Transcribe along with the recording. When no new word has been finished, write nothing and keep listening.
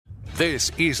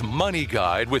This is Money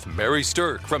Guide with Mary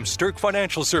Stirk from Stirk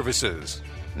Financial Services.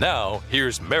 Now,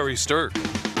 here's Mary Stirk.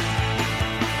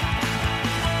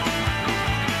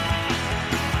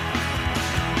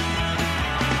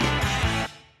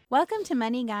 Welcome to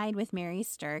Money Guide with Mary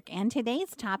Stirk, and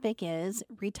today's topic is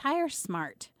Retire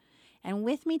Smart. And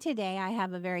with me today, I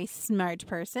have a very smart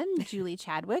person, Julie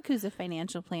Chadwick, who's a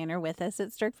financial planner with us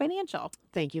at Stirk Financial.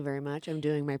 Thank you very much. I'm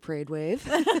doing my parade wave.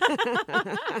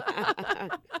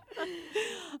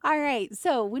 All right.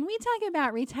 So when we talk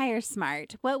about Retire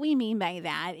Smart, what we mean by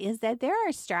that is that there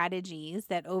are strategies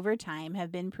that over time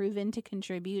have been proven to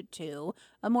contribute to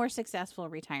a more successful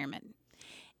retirement.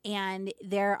 And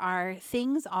there are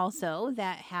things also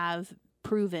that have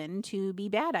proven to be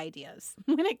bad ideas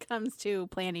when it comes to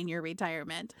planning your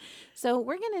retirement. So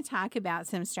we're going to talk about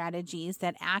some strategies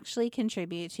that actually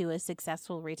contribute to a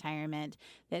successful retirement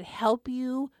that help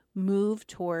you move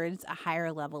towards a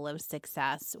higher level of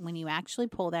success when you actually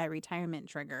pull that retirement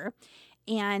trigger.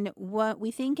 And what we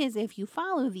think is if you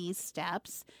follow these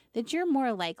steps, that you're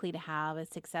more likely to have a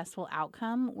successful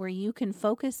outcome where you can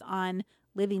focus on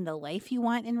living the life you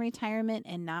want in retirement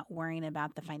and not worrying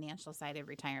about the financial side of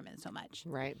retirement so much.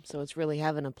 Right. So it's really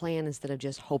having a plan instead of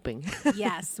just hoping.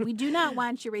 Yes. We do not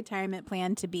want your retirement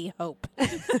plan to be hope.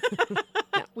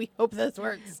 We hope this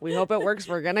works. We hope it works.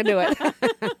 We're going to do it.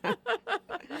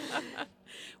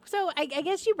 So I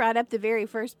guess you brought up the very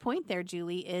first point there,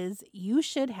 Julie, is you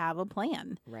should have a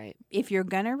plan. Right. If you're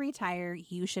going to retire,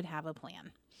 you should have a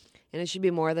plan. And it should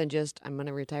be more than just, I'm going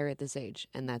to retire at this age,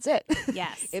 and that's it.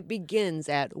 Yes. It begins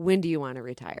at, when do you want to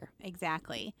retire?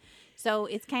 Exactly. So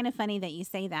it's kind of funny that you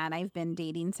say that. I've been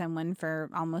dating someone for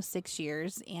almost 6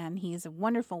 years, and he's a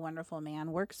wonderful, wonderful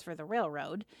man, works for the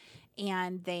railroad,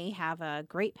 and they have a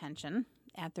great pension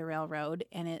at the railroad,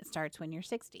 and it starts when you're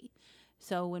 60.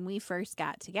 So when we first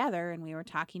got together and we were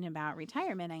talking about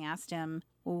retirement, I asked him,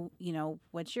 well,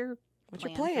 what's your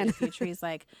plan for the future? He's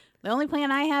like, the only plan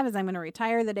I have is I'm going to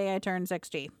retire the day I turn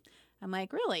 60. I'm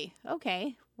like, really?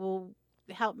 Okay. Well,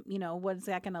 what's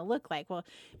that going to look like? Well,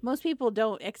 most people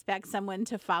don't expect someone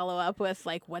to follow up with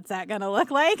like, what's that going to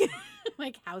look like?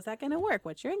 Like, how's that going to work?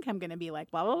 What's your income going to be like?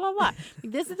 Blah, blah, blah, blah.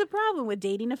 This is the problem with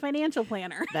dating a financial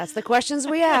planner. That's the questions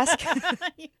we ask.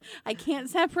 I can't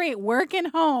separate work and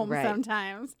home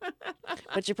sometimes.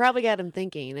 But you probably got them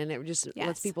thinking, and it just Yes.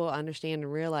 lets people understand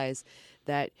and realize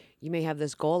that you may have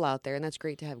this goal out there, and that's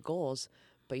great to have goals,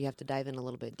 but you have to dive in a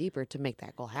little bit deeper to make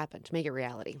that goal happen, to make it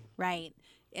reality. Right.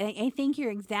 I think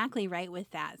you're exactly right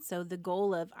with that. So the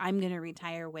goal of I'm going to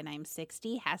retire when I'm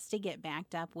 60 has to get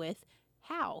backed up with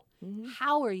how. Mm-hmm.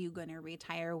 How are you going to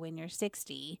retire when you're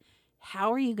 60?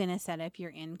 How are you going to set up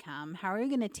your income? How are you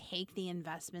going to take the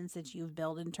investments that you've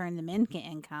built and turn them into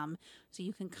income so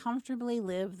you can comfortably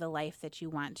live the life that you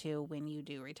want to when you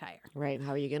do retire? Right.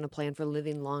 How are you going to plan for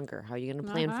living longer? How are you going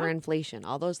to plan for inflation?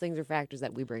 All those things are factors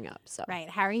that we bring up. So right.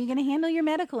 How are you going to handle your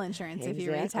medical insurance if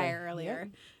you Exactly. retire earlier?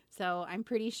 Yep. So I'm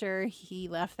pretty sure he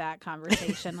left that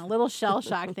conversation a little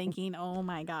shell-shocked thinking, oh,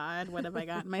 my God, what have I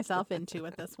gotten myself into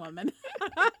with this woman?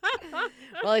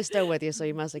 Well, he's still with you, so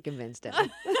you must have convinced him.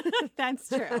 That's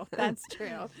true. That's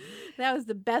true. That was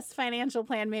the best financial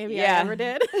plan maybe I Yeah. ever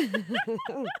did.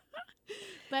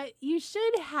 But you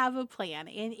should have a plan.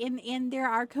 And there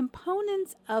are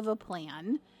components of a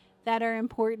plan that are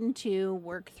important to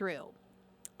work through.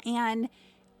 And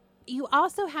you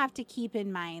also have to keep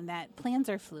in mind that plans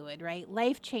are fluid, right?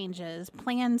 Life changes,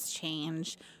 plans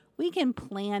change. We can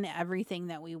plan everything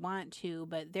that we want to,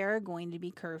 but there are going to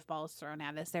be curveballs thrown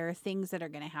at us. There are things that are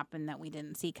going to happen that we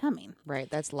didn't see coming. Right.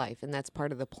 That's life. And that's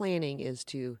part of the planning is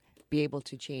to be able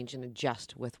to change and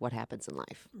adjust with what happens in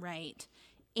life. Right.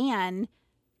 And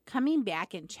coming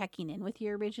back and checking in with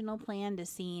your original plan to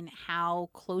seeing how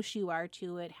close you are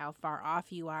to it, how far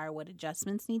off you are, what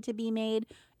adjustments need to be made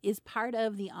is part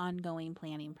of the ongoing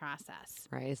planning process.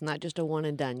 Right. It's not just a one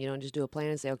and done. You don't just do a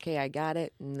plan and say, okay, I got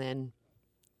it. And then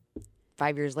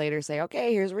 5 years later say,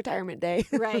 okay, here's retirement day.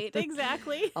 Right,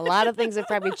 exactly. A lot of things have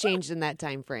probably changed in that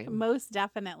time frame. Most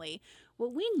definitely.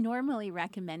 What we normally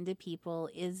recommend to people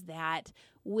is that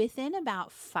within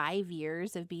about 5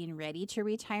 years of being ready to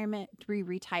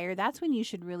retire, that's when you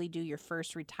should really do your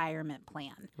first retirement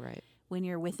plan. Right. When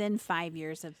you're within 5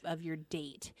 years of your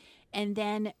date. And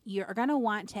then you're going to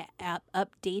want to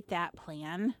update that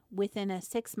plan within a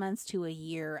 6 months to a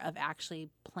year of actually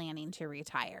planning to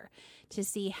retire to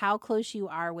see how close you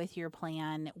are with your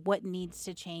plan, what needs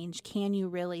to change, can you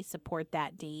really support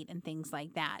that date, and things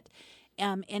like that.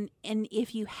 And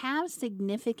if you have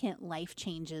significant life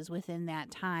changes within that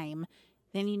time,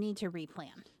 then you need to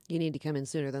replan. You need to come in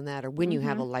sooner than that, or when you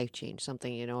have a life change,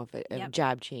 something, if a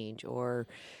job change or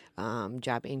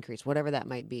job increase, whatever that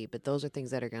might be. But those are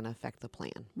things that are going to affect the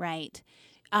plan. Right.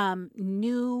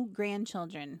 New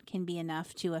grandchildren can be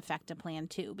enough to affect a plan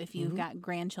too. If you've got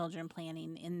grandchildren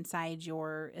planning inside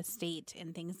your estate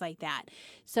and things like that.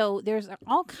 So there's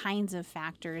all kinds of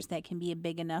factors that can be a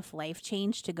big enough life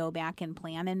change to go back and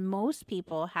plan. And most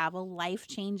people have a life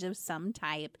change of some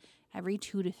type every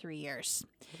 2 to 3 years.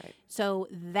 Right. So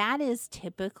that is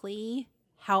typically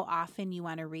how often you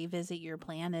want to revisit your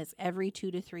plan is every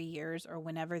 2 to 3 years, or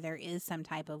whenever there is some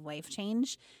type of life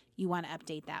change, you want to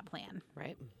update that plan.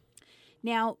 Right.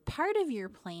 Now, part of your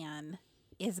plan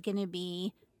is going to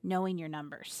be knowing your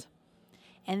numbers.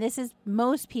 And this is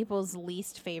most people's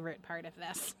least favorite part of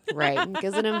this. Right,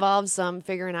 because it involves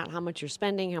figuring out how much you're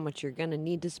spending, how much you're going to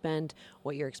need to spend,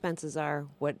 what your expenses are,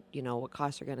 what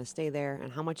costs are going to stay there,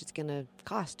 and how much it's going to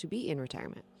cost to be in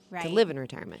retirement, Right. to live in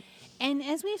retirement. And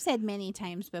as we've said many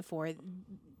times before,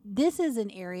 this is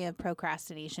an area of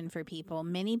procrastination for people.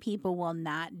 Many people will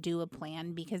not do a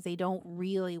plan because they don't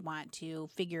really want to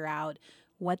figure out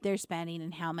what they're spending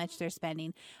and how much they're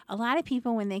spending. A lot of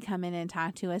people, when they come in and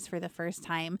talk to us for the first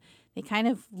time, they kind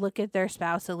of look at their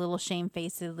spouse a little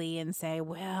shamefacedly and say,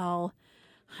 well,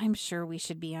 I'm sure we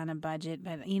should be on a budget,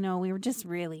 but we were just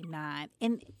really not.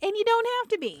 And you don't have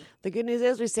to be. The good news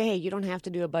is we say, hey, you don't have to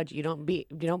do a budget. You don't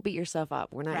beat yourself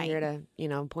up. We're not Right. here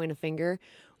to, point a finger.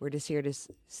 We're just here to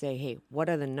say, hey, what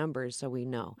are the numbers so we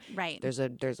know? Right. There's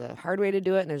a hard way to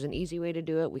do it and there's an easy way to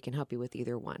do it. We can help you with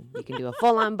either one. You can do a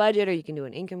full-on budget or you can do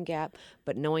an income gap,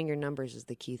 but knowing your numbers is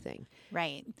the key thing.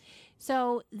 Right.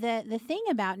 So the thing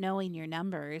about knowing your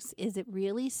numbers is it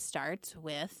really starts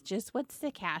with just what's the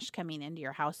cash coming into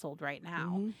your household right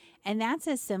now. And that's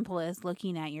as simple as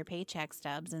looking at your paycheck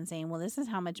stubs and saying, well, this is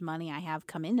how much money I have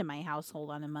come into my household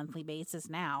on a monthly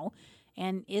basis now.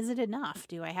 And is it enough?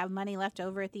 Do I have money left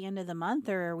over at the end of the month,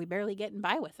 or are we barely getting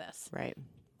by with this? Right.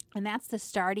 And that's the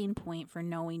starting point for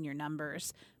knowing your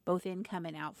numbers, both income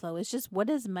and outflow. It's just, what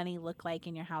does money look like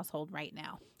in your household right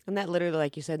now? And that literally,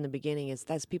 like you said in the beginning,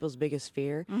 that's people's biggest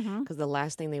fear because the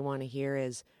last thing they want to hear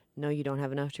is, no, you don't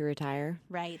have enough to retire.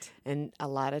 Right. And a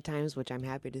lot of times, which I'm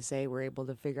happy to say, we're able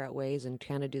to figure out ways and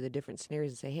kind of do the different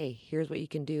scenarios and say, hey, here's what you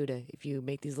can do if you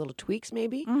make these little tweaks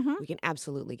maybe, we can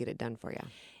absolutely get it done for you.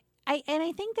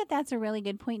 I think that's a really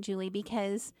good point, Julie,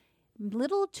 because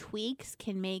little tweaks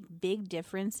can make big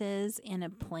differences in a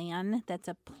plan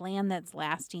that's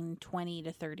lasting 20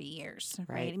 to 30 years,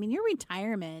 right? I mean, your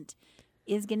retirement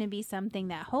is going to be something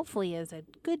that hopefully is a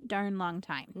good darn long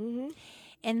time.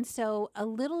 And so a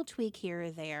little tweak here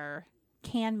or there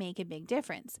can make a big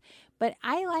difference. But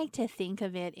I like to think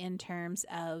of it in terms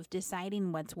of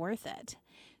deciding what's worth it.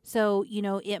 So,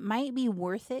 it might be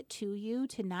worth it to you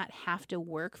to not have to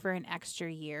work for an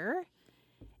extra year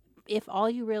if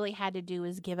all you really had to do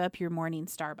is give up your morning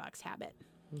Starbucks habit.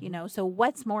 So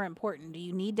what's more important? Do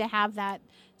you need to have that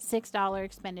 $6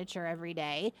 expenditure every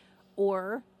day?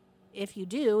 Or if you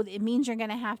do, it means you're going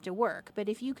to have to work. But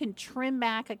if you can trim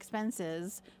back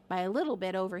expenses by a little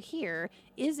bit over here,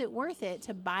 is it worth it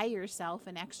to buy yourself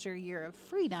an extra year of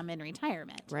freedom in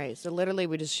retirement? Right. So literally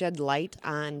we just shed light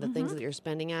on the things that you're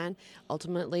spending on.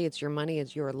 Ultimately, it's your money,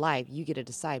 it's your life. You get to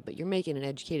decide, but you're making an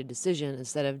educated decision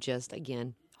instead of just,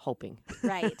 again, hoping.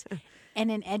 Right. And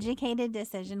an educated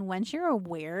decision, once you're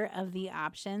aware of the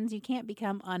options, you can't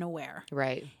become unaware.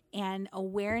 Right. And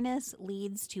awareness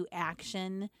leads to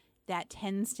action that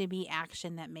tends to be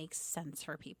action that makes sense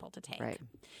for people to take. Right.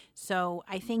 So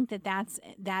I think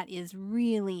that is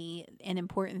really an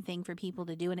important thing for people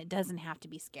to do, and it doesn't have to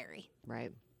be scary.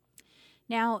 Right.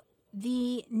 Now,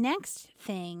 the next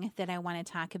thing that I want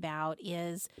to talk about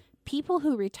is people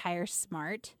who retire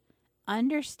smart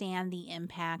understand the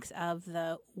impacts of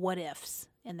the what ifs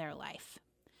in their life.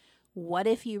 What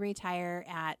if you retire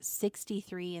at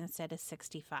 63 instead of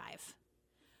 65?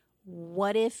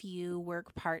 What if you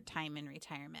work part-time in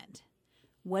retirement?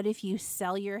 What if you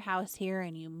sell your house here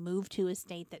and you move to a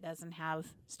state that doesn't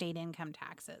have state income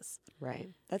taxes?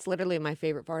 Right. That's literally my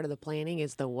favorite part of the planning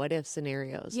is the what if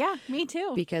scenarios. Yeah, me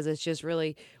too. Because it's just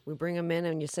really, we bring them in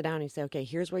and you sit down and you say, okay,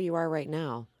 here's where you are right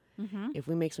now. If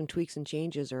we make some tweaks and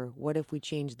changes, or what if we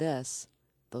change this?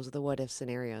 Those are the what if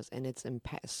scenarios, and it's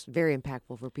very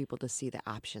impactful for people to see the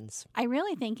options. I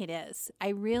really think it is. I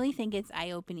really think it's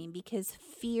eye-opening because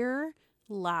fear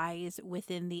lies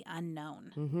within the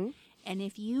unknown. And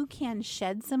if you can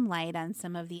shed some light on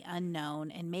some of the unknown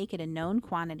and make it a known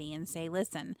quantity and say,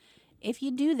 listen, if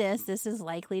you do this, this is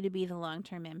likely to be the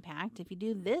long-term impact. If you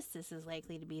do this, this is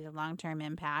likely to be the long-term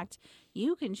impact.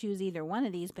 You can choose either one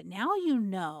of these, but now you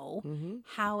know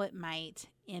how it might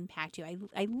impact you.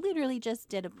 I literally just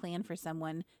did a plan for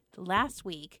someone last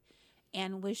week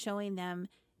and was showing them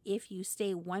if you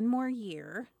stay one more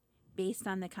year based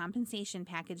on the compensation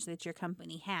package that your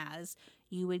company has,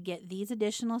 you would get these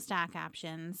additional stock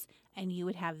options and you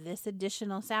would have this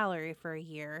additional salary for a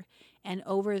year. And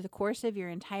over the course of your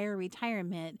entire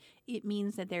retirement, it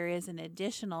means that there is an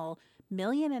additional $1.5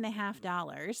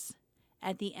 million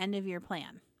at the end of your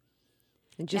plan.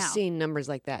 And just seeing numbers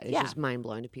like that is just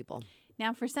mind-blowing to people.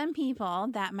 Now, for some people,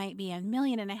 that might be $1.5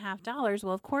 million.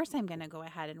 Well, of course, I'm going to go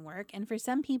ahead and work. And for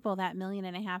some people, that $1.5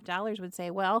 million would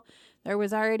say, well, there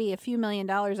was already a few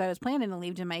 $1,000,000 I was planning to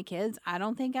leave to my kids. I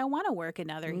don't think I want to work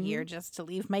another year just to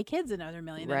leave my kids another $1.5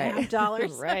 million.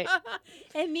 Right.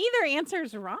 And neither answer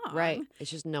is wrong. Right. It's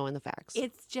just knowing the facts.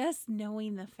 It's just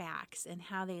knowing the facts and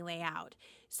how they lay out.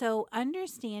 So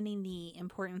understanding the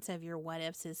importance of your what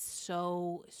ifs is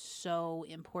so, so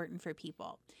important for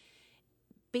people.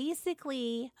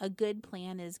 Basically, a good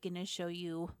plan is going to show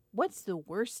you what's the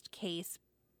worst case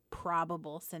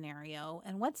probable scenario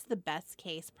and what's the best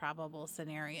case probable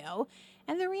scenario.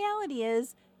 And the reality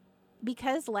is,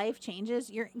 because life changes,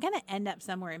 you're going to end up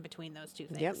somewhere in between those two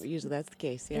things. Yep, usually that's the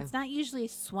case, yeah. It's not usually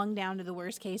swung down to the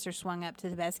worst case or swung up to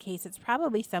the best case. It's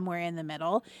probably somewhere in the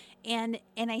middle. And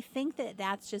I think that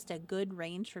that's just a good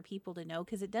range for people to know,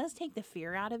 because it does take the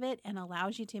fear out of it and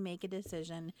allows you to make a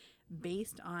decision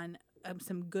based on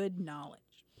some good knowledge.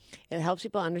 It helps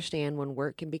people understand when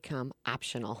work can become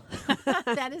optional.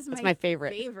 That's my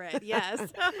favorite.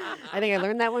 Yes. I think I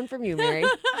learned that one from you, Mary.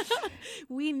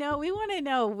 We want to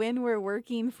know when we're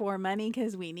working for money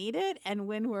because we need it and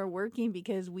when we're working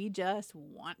because we just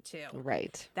want to.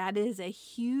 Right. That is a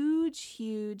huge,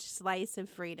 huge slice of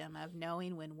freedom of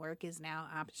knowing when work is now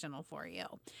optional for you.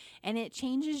 And it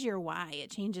changes your why. It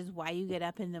changes why you get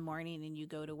up in the morning and you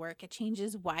go to work. It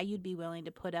changes why you'd be willing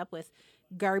to put up with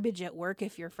garbage at work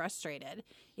if you're frustrated.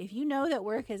 If you know that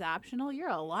work is optional, you're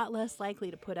a lot less likely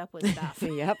to put up with stuff.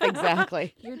 Yep,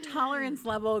 exactly. Your tolerance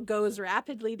level goes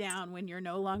rapidly down when you're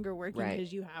no longer working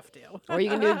because you have to. Or you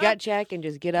can do a gut check and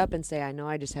just get up and say, I know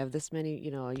I just have this many,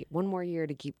 one more year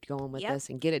to keep going with this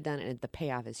and get it done. And the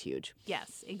payoff is huge.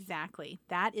 Yes, exactly.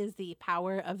 That is the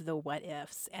power of the what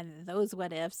ifs. And those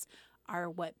what ifs are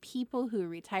what people who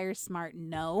retire smart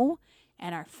know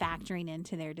and are factoring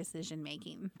into their decision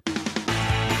making.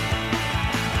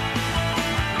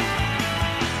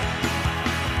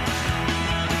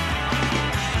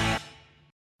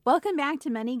 Welcome back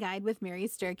to Money Guide with Mary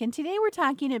Stirk, and today we're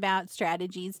talking about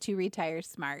strategies to retire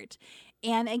smart.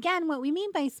 And again, what we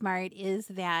mean by smart is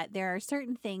that there are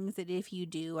certain things that if you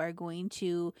do are going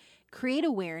to create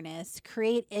awareness,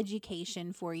 create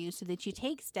education for you so that you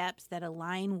take steps that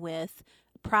align with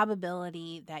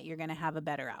probability that you're going to have a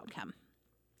better outcome.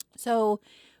 So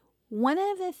one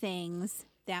of the things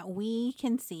that we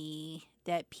can see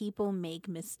that people make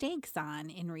mistakes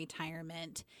on in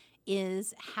retirement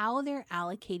is how they're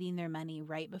allocating their money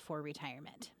right before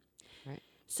retirement. Right.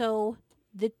 So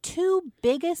the two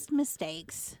biggest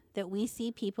mistakes that we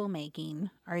see people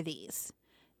making are these.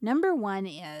 Number one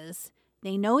is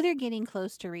they know they're getting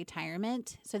close to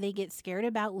retirement, so they get scared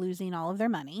about losing all of their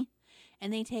money,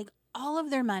 and they take all of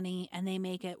their money and they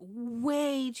make it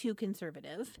way too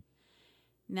conservative.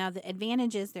 Now, the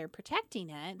advantage is they're protecting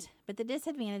it, but the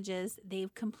disadvantage is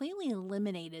they've completely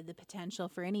eliminated the potential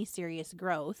for any serious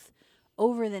growth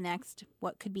over the next,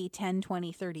 what could be 10,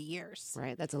 20, 30 years.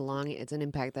 Right. It's an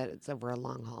impact that it's over a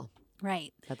long haul.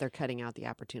 Right. That they're cutting out the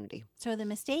opportunity. So the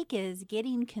mistake is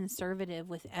getting conservative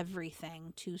with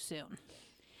everything too soon.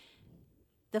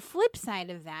 The flip side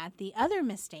of that, the other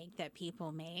mistake that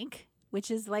people make,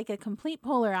 which is like a complete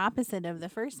polar opposite of the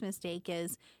first mistake,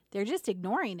 is they're just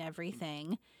ignoring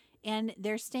everything and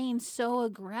they're staying so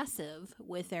aggressive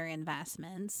with their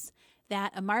investments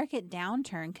that a market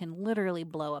downturn can literally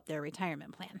blow up their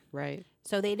retirement plan. Right.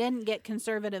 So they didn't get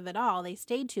conservative at all. They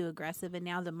stayed too aggressive, and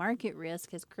now the market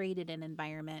risk has created an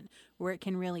environment where it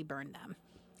can really burn them.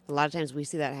 A lot of times we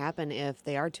see that happen if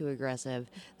they are too aggressive,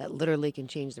 that literally can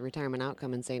change the retirement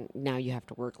outcome and say, now you have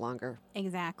to work longer.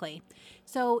 Exactly.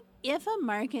 So if a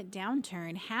market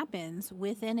downturn happens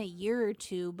within a year or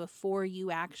two before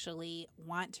you actually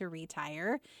want to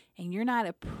retire and you're not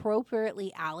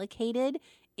appropriately allocated,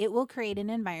 it will create an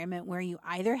environment where you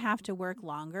either have to work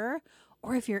longer,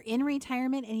 or if you're in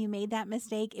retirement and you made that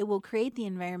mistake, it will create the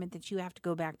environment that you have to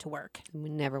go back to work.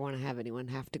 We never want to have anyone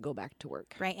have to go back to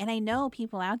work. Right. And I know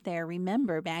people out there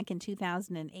remember back in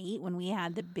 2008 when we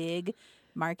had the big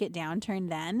market downturn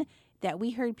then, that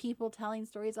we heard people telling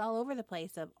stories all over the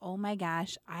place of, oh my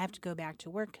gosh, I have to go back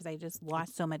to work because I just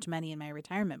lost so much money in my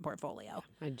retirement portfolio.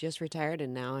 I just retired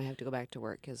and now I have to go back to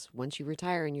work, because once you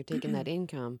retire and you're taking that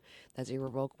income, that's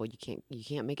irrevocable. You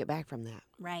can't make it back from that.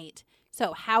 Right.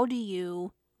 So how do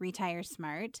you retire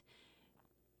smart,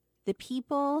 the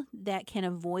people that can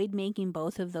avoid making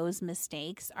both of those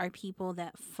mistakes are people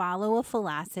that follow a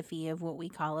philosophy of what we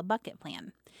call a bucket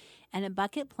plan. And a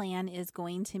bucket plan is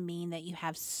going to mean that you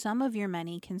have some of your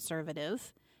money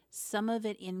conservative, some of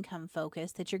it income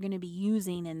focused that you're going to be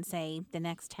using in, say, the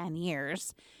next 10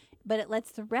 years. But it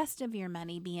lets the rest of your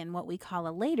money be in what we call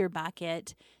a later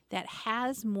bucket that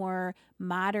has more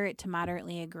moderate to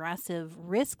moderately aggressive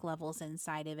risk levels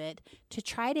inside of it to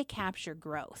try to capture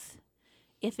growth.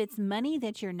 If it's money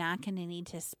that you're not going to need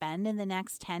to spend in the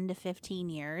next 10 to 15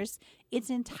 years, it's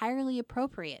entirely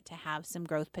appropriate to have some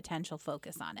growth potential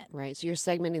focus on it. Right. So you're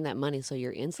segmenting that money. So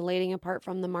you're insulating a part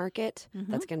from the market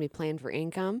that's going to be planned for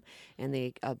income, and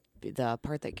the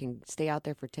part that can stay out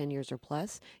there for 10 years or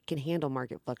plus can handle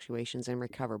market fluctuations and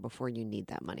recover before you need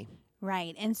that money.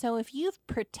 Right. And so if you've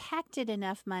protected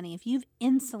enough money, if you've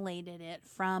insulated it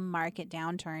from market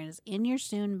downturns in your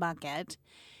soon bucket,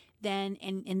 then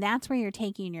and that's where you're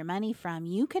taking your money from,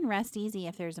 you can rest easy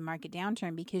if there's a market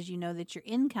downturn because you know that your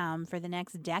income for the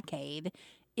next decade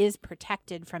is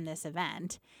protected from this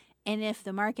event. And if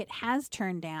the market has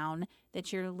turned down,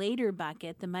 that your later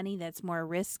bucket, the money that's more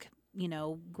risk,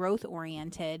 growth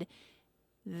oriented,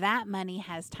 that money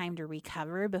has time to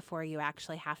recover before you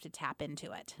actually have to tap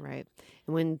into it. Right.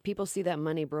 And when people see that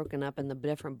money broken up in the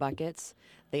different buckets,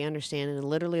 they understand, and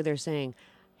literally they're saying,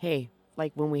 hey,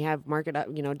 like when we have market,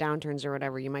 downturns or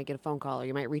whatever, you might get a phone call or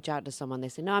you might reach out to someone. They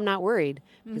say, no, I'm not worried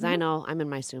because I know I'm in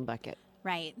my soon bucket.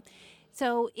 Right.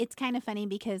 So it's kind of funny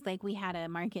because like we had a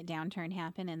market downturn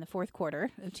happen in the fourth quarter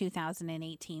of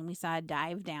 2018. We saw a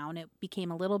dive down. It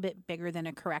became a little bit bigger than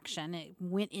a correction. It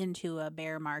went into a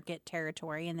bear market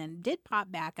territory and then did pop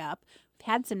back up. We've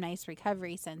had some nice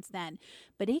recovery since then,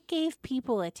 but it gave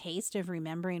people a taste of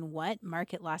remembering what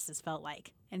market losses felt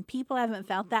like. And people haven't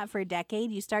felt that for a decade.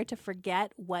 You start to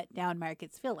forget what down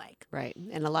markets feel like. Right.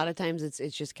 And a lot of times it's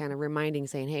just kind of reminding,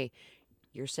 saying, hey,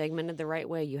 you're segmented the right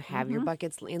way. You have your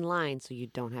buckets in line, so you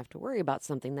don't have to worry about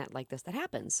something like this that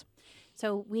happens.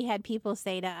 So we had people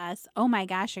say to us, oh my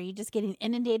gosh, are you just getting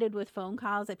inundated with phone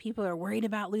calls that people are worried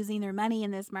about losing their money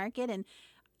in this market? And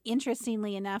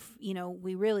interestingly enough,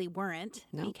 we really weren't,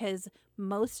 because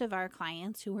most of our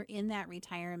clients who are in that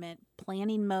retirement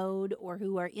planning mode or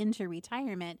who are into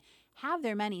retirement have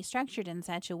their money structured in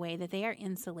such a way that they are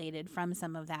insulated from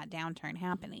some of that downturn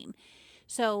happening.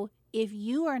 So if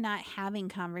you are not having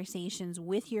conversations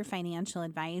with your financial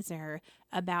advisor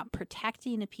about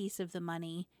protecting a piece of the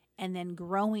money and then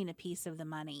growing a piece of the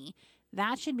money,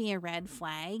 that should be a red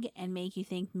flag and make you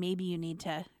think maybe you need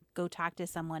to go talk to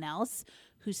someone else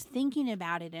who's thinking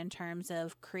about it in terms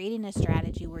of creating a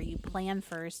strategy where you plan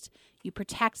first, you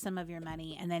protect some of your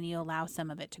money, and then you allow some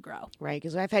of it to grow. Right,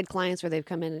 because I've had clients where they've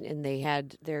come in and they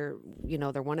had their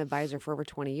one advisor for over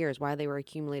 20 years. While they were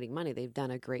accumulating money, they've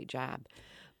done a great job.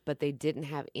 But they didn't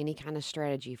have any kind of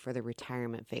strategy for the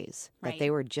retirement phase that they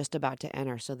were just about to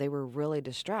enter. So they were really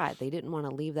distraught. They didn't want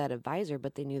to leave that advisor,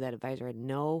 but they knew that advisor had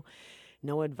no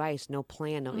advice, no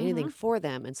plan, no anything for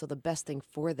them. And so the best thing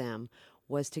for them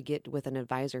was to get with an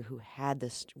advisor who had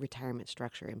this retirement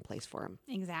structure in place for them.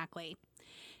 Exactly.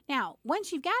 Now,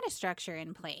 once you've got a structure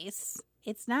in place,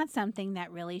 it's not something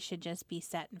that really should just be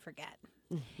set and forget.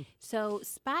 So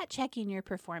spot checking your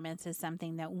performance is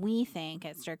something that we think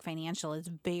at Stirk Financial is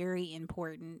very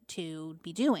important to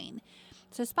be doing.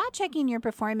 So spot checking your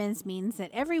performance means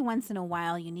that every once in a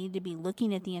while you need to be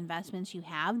looking at the investments you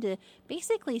have to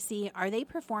basically see, are they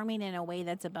performing in a way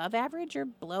that's above average or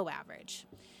below average?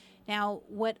 Now,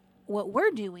 what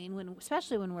we're doing,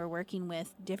 especially when we're working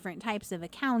with different types of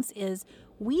accounts, is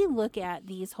we look at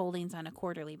these holdings on a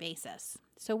quarterly basis.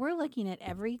 So we're looking at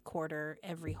every quarter,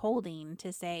 every holding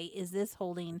to say, is this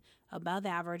holding above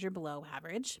average or below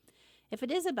average? If it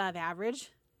is above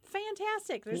average,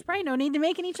 fantastic. There's probably no need to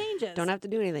make any changes. Don't have to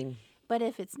do anything. But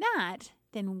if it's not,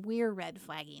 then we're red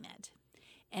flagging it.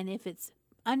 And if it's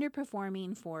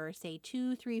underperforming for, say,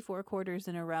 2, 3, 4 quarters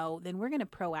in a row, then we're going to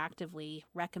proactively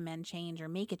recommend change or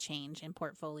make a change in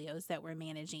portfolios that we're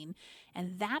managing.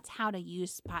 And that's how to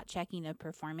use spot checking of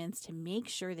performance to make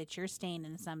sure that you're staying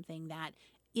in something that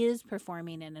is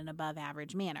performing in an above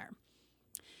average manner.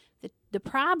 The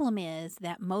problem is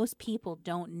that most people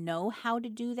don't know how to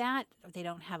do that. They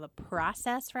don't have a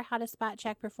process for how to spot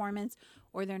check performance,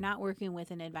 or they're not working with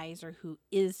an advisor who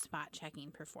is spot checking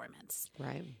performance.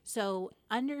 Right. So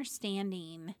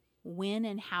understanding when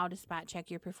and how to spot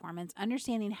check your performance,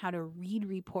 understanding how to read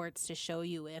reports to show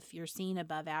you if you're seeing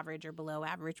above average or below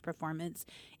average performance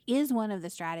is one of the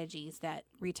strategies that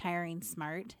Retiring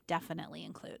Smart definitely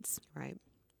includes. Right.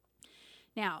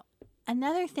 Now,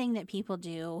 Another thing that people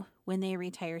do when they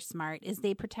retire smart is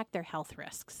they protect their health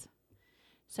risks.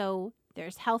 So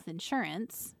there's health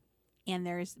insurance, and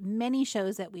there's many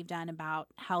shows that we've done about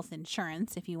health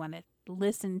insurance if you want to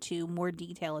listen to more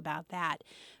detail about that.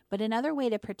 But another way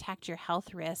to protect your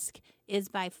health risk is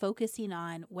by focusing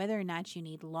on whether or not you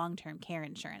need long-term care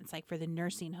insurance, like for the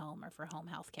nursing home or for home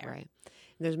health care. Right.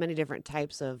 And there's many different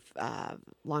types of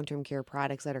long-term care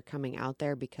products that are coming out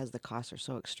there because the costs are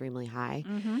so extremely high.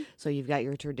 So you've got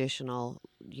your traditional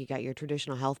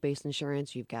health-based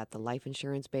insurance, you've got the life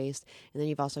insurance-based, and then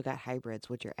you've also got hybrids,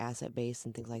 which are asset-based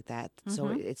and things like that. So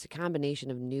it's a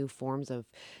combination of new forms of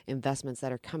investments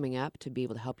that are coming up to be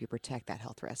able to help you protect that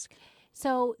health risk.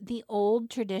 So the old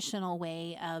traditional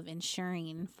way of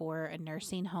insuring for a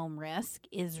nursing home risk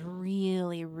is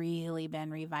really, really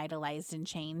been revitalized and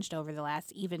changed over the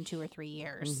last even 2 or 3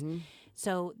 years.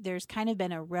 So there's kind of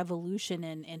been a revolution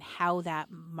in how that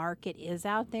market is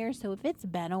out there. So if it's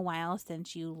been a while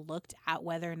since you looked at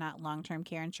whether or not long-term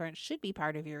care insurance should be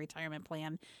part of your retirement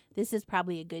plan, this is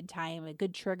probably a good time, a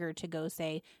good trigger to go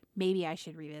say, maybe I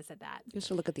should revisit that. Just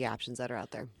to look at the options that are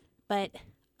out there. But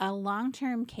a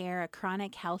long-term care, a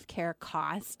chronic health care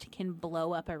cost can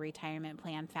blow up a retirement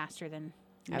plan faster than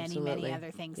many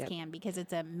other things can, because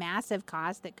it's a massive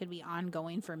cost that could be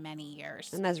ongoing for many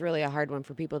years. And that's really a hard one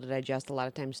for people to digest a lot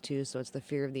of times too. So it's the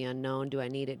fear of the unknown. Do I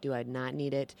need it? Do I not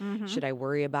need it? Should I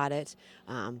worry about it?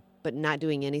 But not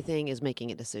doing anything is making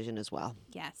a decision as well.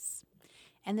 Yes.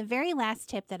 And the very last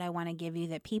tip that I want to give you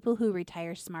that people who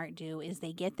retire smart do is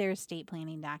they get their estate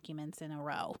planning documents in a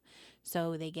row.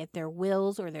 So they get their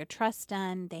wills or their trusts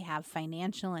done. They have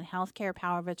financial and healthcare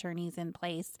power of attorneys in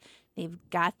place. They've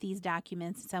got these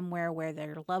documents somewhere where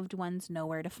their loved ones know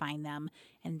where to find them.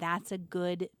 And that's a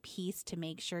good piece to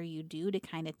make sure you do to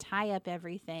kind of tie up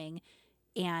everything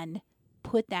and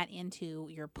put that into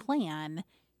your plan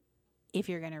if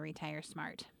you're going to retire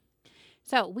smart.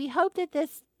 So we hope that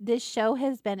this show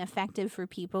has been effective for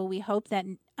people. We hope that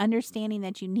understanding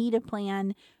that you need a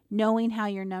plan, knowing how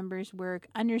your numbers work,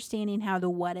 understanding how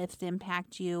the what-ifs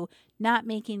impact you, not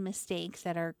making mistakes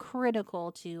that are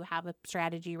critical to have a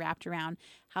strategy wrapped around,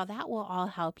 how that will all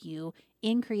help you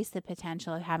increase the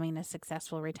potential of having a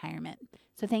successful retirement.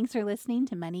 So thanks for listening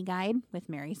to Money Guide with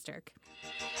Mary Stirk.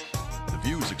 The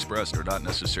views expressed are not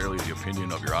necessarily the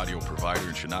opinion of your audio provider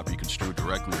and should not be construed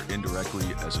directly or indirectly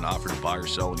as an offer to buy or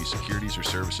sell any securities or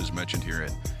services mentioned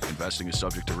herein. Investing is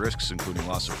subject to risks, including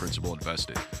loss of principal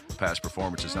invested. Past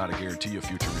performance is not a guarantee of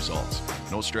future results.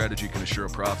 No strategy can assure a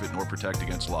profit nor protect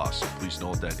against loss. Please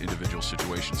note that individual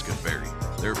situations can vary.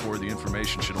 Therefore, the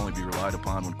information should only be relied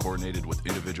upon when coordinated with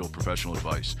individual professional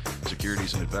advice.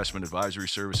 Securities and investment advisory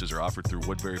services are offered through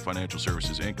Woodbury Financial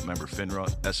Services, Inc., member FINRA,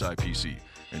 SIPC.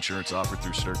 Insurance offered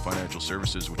through Stirk Financial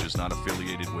Services, which is not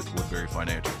affiliated with Woodbury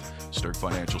Financial. Stirk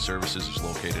Financial Services is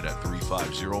located at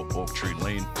 350 Oak Tree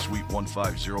Lane, Suite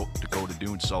 150, Dakota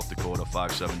Dunes, South Dakota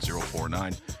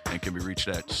 57049, and can be reached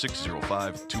at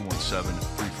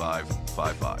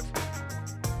 605-217-3555.